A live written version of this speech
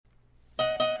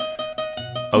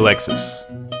Alexis,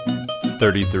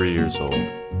 33 years old.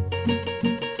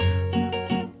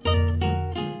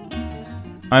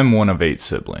 I'm one of 8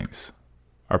 siblings.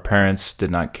 Our parents did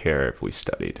not care if we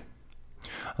studied.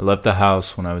 I left the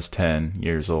house when I was 10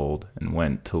 years old and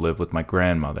went to live with my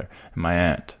grandmother and my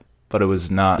aunt, but it was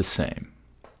not the same.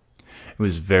 It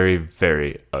was very,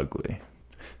 very ugly.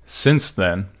 Since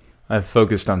then, I've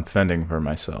focused on fending for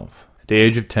myself. At the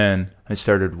age of 10, I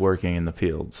started working in the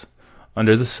fields,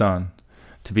 under the sun,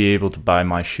 to be able to buy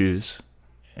my shoes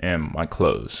and my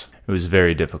clothes. It was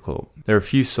very difficult. There are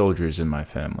few soldiers in my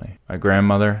family. My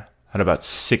grandmother had about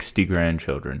 60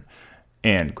 grandchildren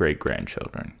and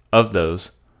great-grandchildren. Of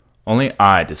those, only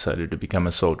I decided to become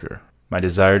a soldier. My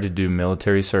desire to do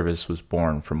military service was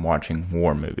born from watching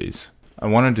war movies. I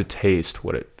wanted to taste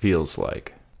what it feels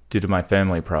like. Due to my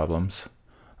family problems,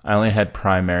 I only had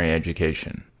primary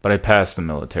education, but I passed the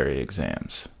military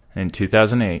exams. And in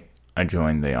 2008, I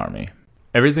joined the Army.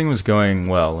 Everything was going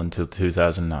well until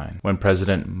 2009, when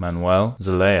President Manuel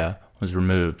Zelaya was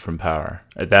removed from power.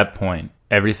 At that point,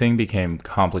 everything became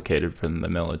complicated for the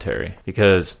military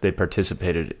because they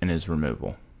participated in his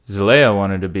removal. Zelaya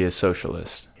wanted to be a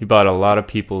socialist. He bought a lot of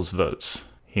people's votes.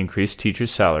 He increased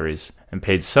teachers' salaries and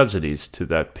paid subsidies to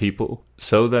that people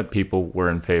so that people were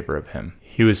in favor of him.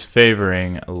 He was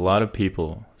favoring a lot of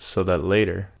people so that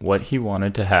later, what he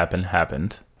wanted to happen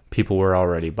happened. People were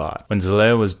already bought. When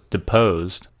Zelaya was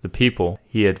deposed, the people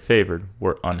he had favored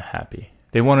were unhappy.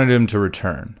 They wanted him to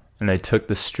return, and they took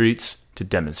the streets to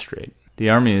demonstrate. The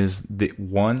army is the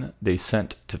one they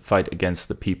sent to fight against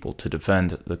the people to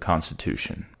defend the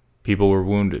Constitution. People were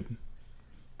wounded.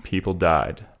 People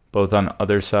died, both on the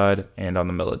other side and on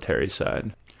the military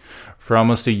side. For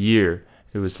almost a year,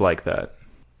 it was like that.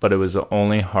 But it was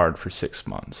only hard for 6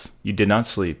 months. You did not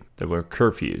sleep. There were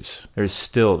curfews. There's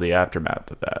still the aftermath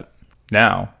of that.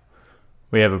 Now,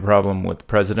 we have a problem with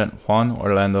President Juan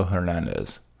Orlando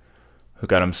Hernandez, who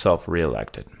got himself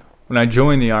reelected. When I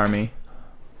joined the Army,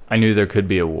 I knew there could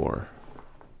be a war.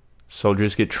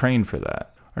 Soldiers get trained for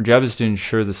that. Our job is to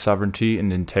ensure the sovereignty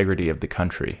and integrity of the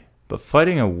country. But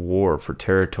fighting a war for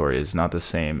territory is not the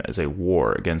same as a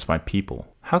war against my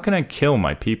people. How can I kill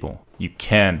my people? You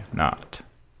cannot.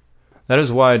 That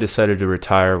is why I decided to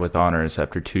retire with honors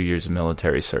after 2 years of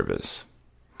military service.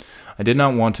 I did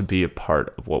not want to be a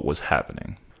part of what was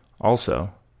happening.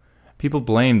 Also, people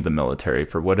blamed the military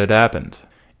for what had happened.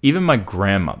 Even my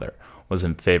grandmother was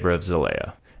in favor of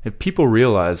Zelaya. If people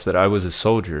realized that I was a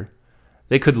soldier,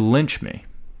 they could lynch me.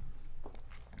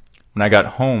 When I got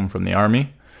home from the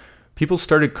army, people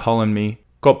started calling me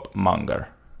Kopmanger.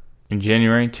 In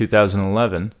January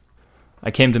 2011,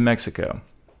 I came to Mexico.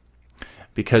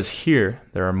 Because here,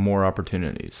 there are more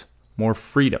opportunities, more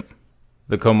freedom.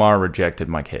 The Comar rejected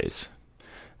my case,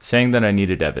 saying that I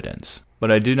needed evidence,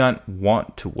 but I do not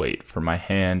want to wait for my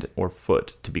hand or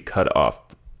foot to be cut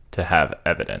off to have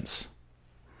evidence.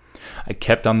 I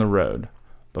kept on the road,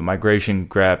 but migration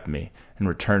grabbed me and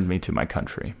returned me to my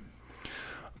country.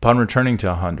 Upon returning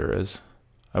to Honduras,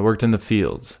 I worked in the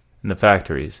fields, in the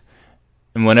factories,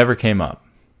 and whatever came up,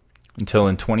 until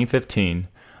in 2015,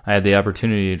 I had the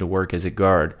opportunity to work as a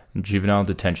guard in juvenile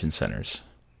detention centers.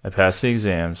 I passed the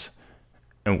exams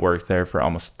and worked there for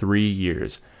almost 3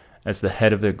 years as the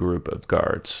head of the group of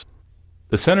guards.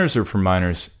 The centers are for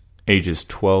minors ages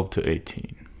 12 to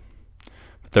 18,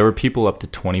 but there were people up to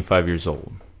 25 years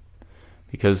old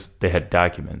because they had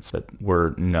documents that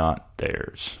were not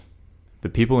theirs. The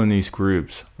people in these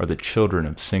groups are the children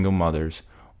of single mothers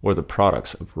or the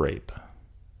products of rape,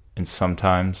 and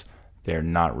sometimes they are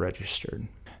not registered.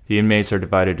 The inmates are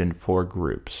divided into 4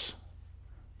 groups.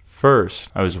 First,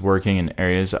 I was working in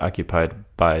areas occupied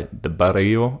by the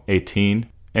Barrio 18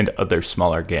 and other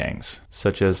smaller gangs,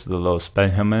 such as the Los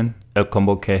Benjamin, El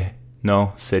Combo que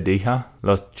no se deja,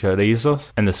 Los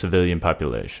Chorizos, and the civilian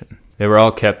population. They were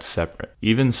all kept separate.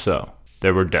 Even so,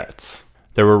 there were deaths.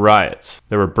 There were riots.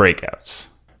 There were breakouts,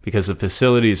 because the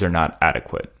facilities are not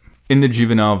adequate. In the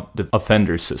juvenile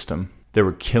offender system, they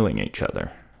were killing each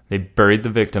other. They buried the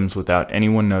victims without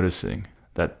anyone noticing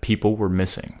that people were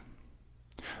missing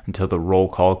until the roll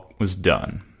call was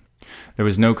done. There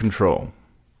was no control.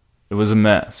 It was a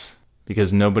mess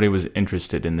because nobody was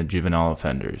interested in the juvenile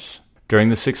offenders. During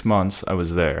the 6 months I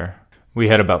was there, we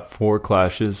had about 4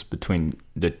 clashes between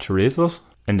the Chorizos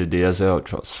and the Diez de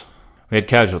Ochos. We had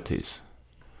casualties,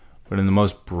 but in the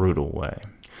most brutal way.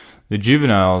 The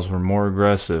juveniles were more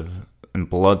aggressive and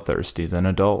bloodthirsty than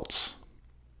adults.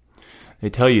 They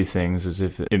tell you things as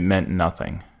if it meant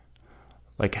nothing,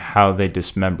 like how they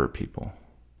dismember people.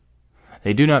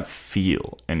 They do not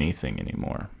feel anything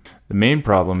anymore. The main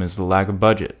problem is the lack of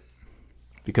budget,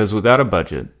 because without a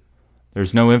budget,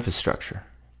 There's no infrastructure.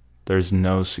 There's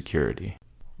no security.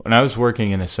 When I was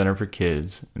working in a center for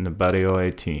kids in the Barrio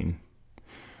 18,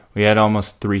 we had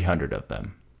almost 300 of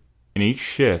them. In each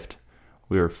shift,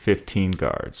 we were 15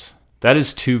 guards. That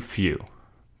is too few,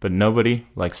 but nobody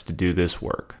likes to do this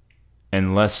work,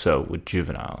 and less so with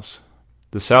juveniles.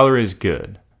 The salary is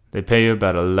good. They pay you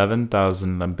about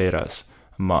 11,000 lempiras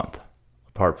a month,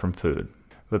 apart from food.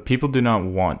 But people do not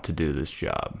want to do this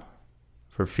job,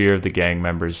 for fear of the gang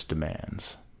members'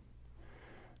 demands.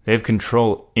 They have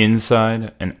control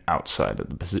inside and outside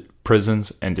of the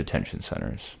prisons and detention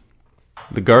centers.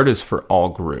 The guard is for all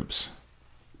groups,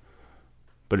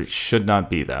 but it should not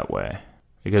be that way.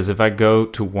 Because if I go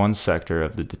to one sector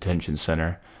of the detention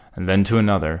center and then to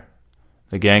another,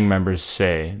 the gang members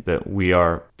say that we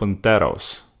are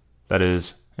punteros, that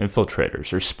is,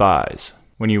 infiltrators or spies.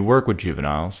 When you work with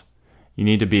juveniles, you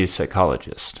need to be a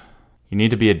psychologist. You need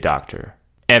to be a doctor.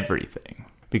 Everything.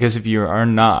 Because if you are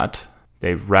not,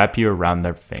 they wrap you around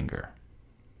their finger.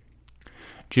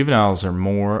 Juveniles are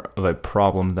more of a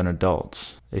problem than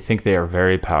adults. They think they are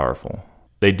very powerful.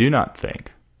 They do not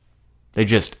think. They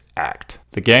just act.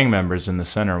 The gang members in the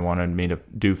center wanted me to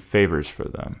do favors for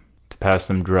them, to pass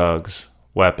them drugs,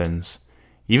 weapons,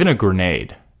 even a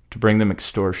grenade, to bring them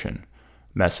extortion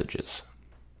messages.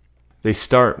 They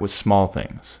start with small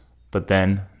things, but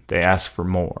then they ask for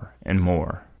more and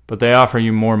more. But they offer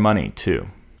you more money too.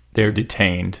 They are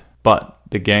detained, but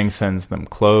the gang sends them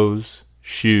clothes,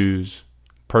 shoes,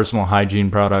 personal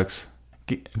hygiene products,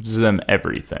 gives them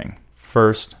everything.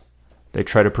 First, they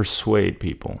try to persuade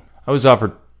people. I was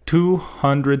offered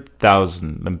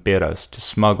 200,000 lempiras to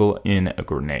smuggle in a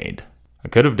grenade. I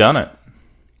could have done it,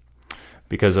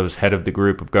 because I was head of the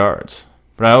group of guards,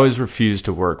 but I always refused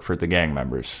to work for the gang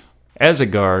members. As a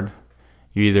guard,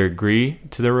 you either agree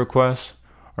to their requests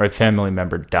or a family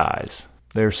member dies.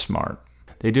 They're smart.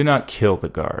 They do not kill the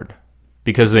guard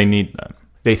because they need them.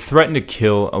 They threaten to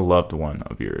kill a loved one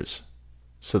of yours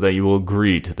so that you will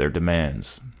agree to their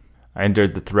demands. I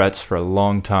endured the threats for a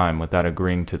long time without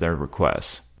agreeing to their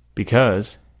requests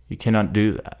because you cannot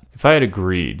do that. If I had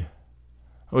agreed,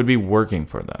 I would be working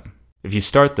for them. If you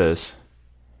start this,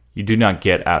 you do not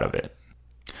get out of it.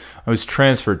 I was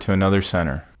transferred to another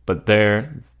center, but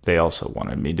there they also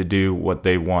wanted me to do what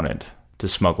they wanted, to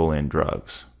smuggle in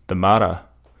drugs. The Mara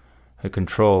had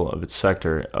control of its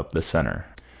sector of the center.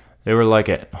 They were like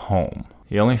at home.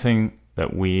 The only thing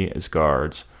that we as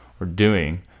guards were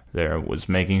doing there was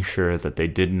making sure that they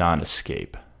did not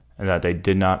escape and that they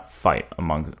did not fight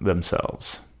among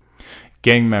themselves.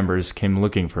 Gang members came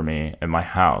looking for me at my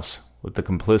house with the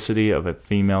complicity of a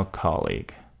female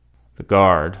colleague. The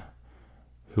guard,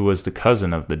 who was the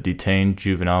cousin of the detained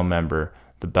juvenile member,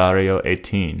 the Barrio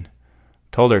 18,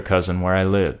 told her cousin where I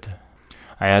lived.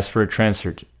 I asked for a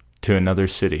transfer to another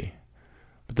city,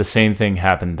 but the same thing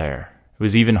happened there. It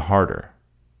was even harder,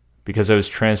 because I was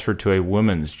transferred to a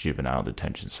women's juvenile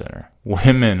detention center.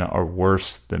 Women are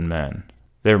worse than men.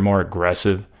 They're more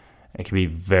aggressive and can be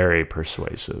very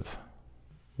persuasive.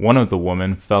 One of the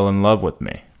women fell in love with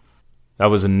me. That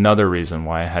was another reason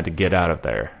why I had to get out of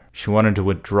there. She wanted to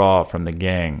withdraw from the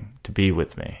gang to be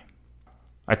with me.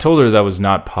 I told her that was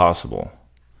not possible,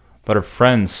 but her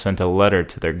friends sent a letter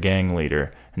to their gang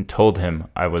leader and told him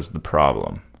I was the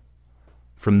problem.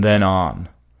 From then on,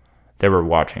 they were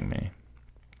watching me.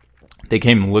 They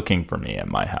came looking for me at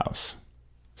my house.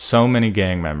 So many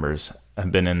gang members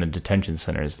have been in the detention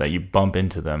centers that you bump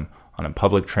into them on a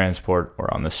public transport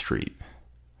or on the street.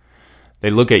 They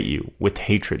look at you with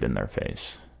hatred in their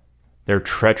face. They're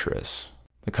treacherous.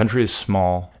 The country is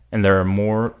small, and there are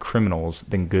more criminals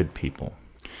than good people.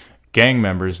 Gang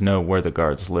members know where the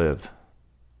guards live.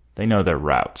 They know their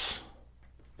routes.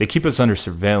 They keep us under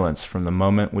surveillance from the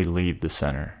moment we leave the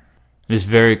center. It is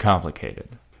very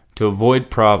complicated. To avoid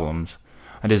problems,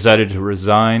 I decided to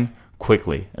resign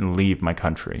quickly and leave my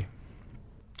country.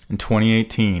 In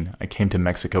 2018, I came to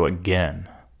Mexico again.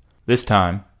 This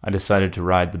time, I decided to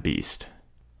ride the beast.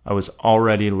 I was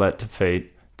already let to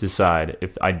fate decide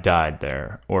if I died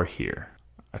there or here.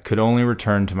 I could only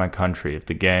return to my country if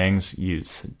the gang's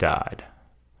youths died.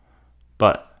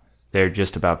 But they're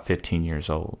just about 15 years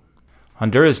old.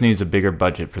 Honduras needs a bigger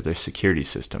budget for their security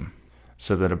system,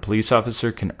 so that a police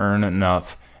officer can earn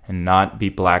enough and not be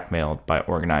blackmailed by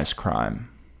organized crime.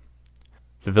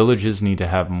 The villages need to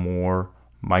have more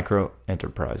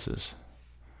micro-enterprises.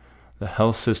 The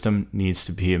health system needs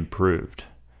to be improved,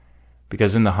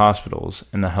 because in the hospitals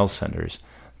and the health centers,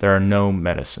 there are no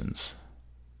medicines.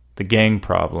 The gang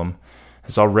problem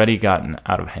has already gotten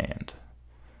out of hand.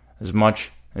 As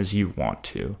much as you want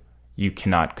to, you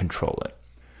cannot control it.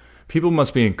 People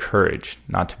must be encouraged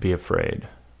not to be afraid.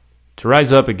 to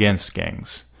rise up against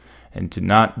gangs, and to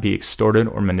not be extorted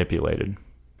or manipulated.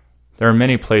 There are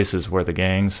many places where the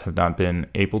gangs have not been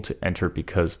able to enter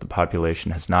because the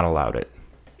population has not allowed it.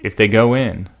 If they go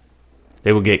in,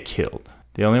 they will get killed.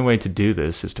 The only way to do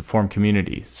this is to form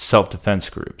communities, self-defense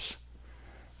groups,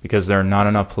 because there are not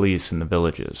enough police in the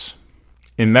villages.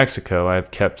 In Mexico, I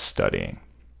have kept studying.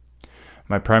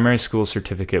 My primary school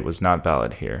certificate was not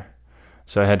valid here,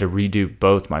 so I had to redo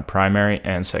both my primary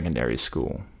and secondary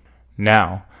school.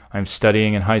 Now, I'm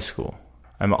studying in high school.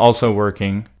 I'm also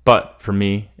working, but for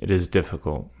me, it is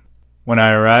difficult. When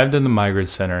I arrived in the migrant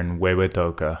center in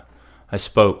Huehuetoca, I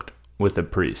spoke with a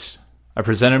priest. I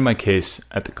presented my case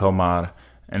at the Comar,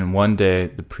 and one day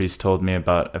the priest told me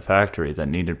about a factory that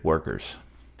needed workers.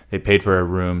 They paid for a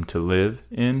room to live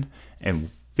in and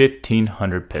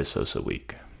 1,500 pesos a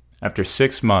week. After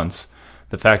 6 months,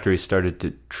 the factory started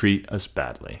to treat us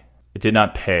badly. It did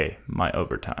not pay my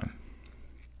overtime.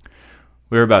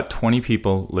 We were about 20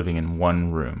 people living in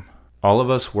one room, all of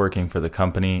us working for the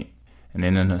company and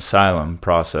in an asylum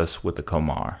process with the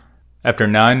Comar. After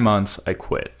 9 months, I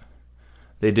quit.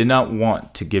 They did not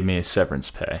want to give me a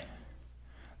severance pay.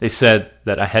 They said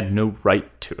that I had no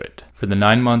right to it. For the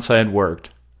 9 months I had worked,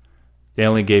 they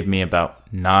only gave me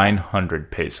about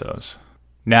 900 pesos.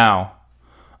 Now,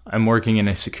 I'm working in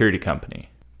a security company,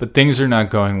 but things are not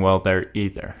going well there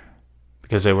either,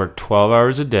 because I work 12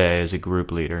 hours a day as a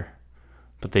group leader,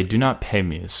 but they do not pay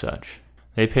me as such.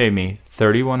 They pay me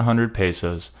 3,100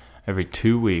 pesos every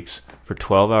 2 weeks for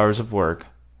 12 hours of work,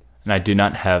 and I do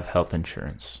not have health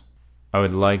insurance. I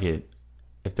would like it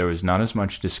if there was not as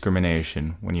much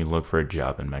discrimination when you look for a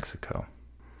job in Mexico.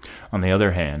 On the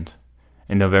other hand,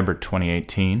 in November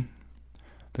 2018,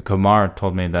 the Comar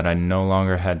told me that I no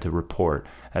longer had to report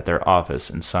at their office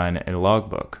and sign a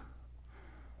logbook,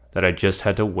 that I just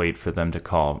had to wait for them to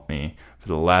call me for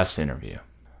the last interview.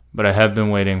 But I have been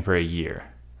waiting for a year,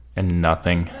 and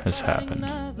nothing has happened.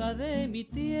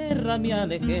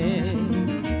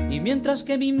 Y mientras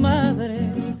que mi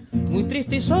madre, muy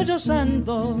triste y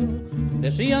sollozando,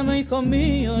 decía: no, hijo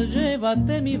mío,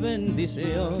 llévate mi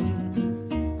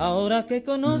bendición. Ahora que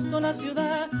conozco la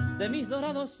ciudad de mis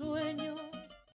dorados sueños.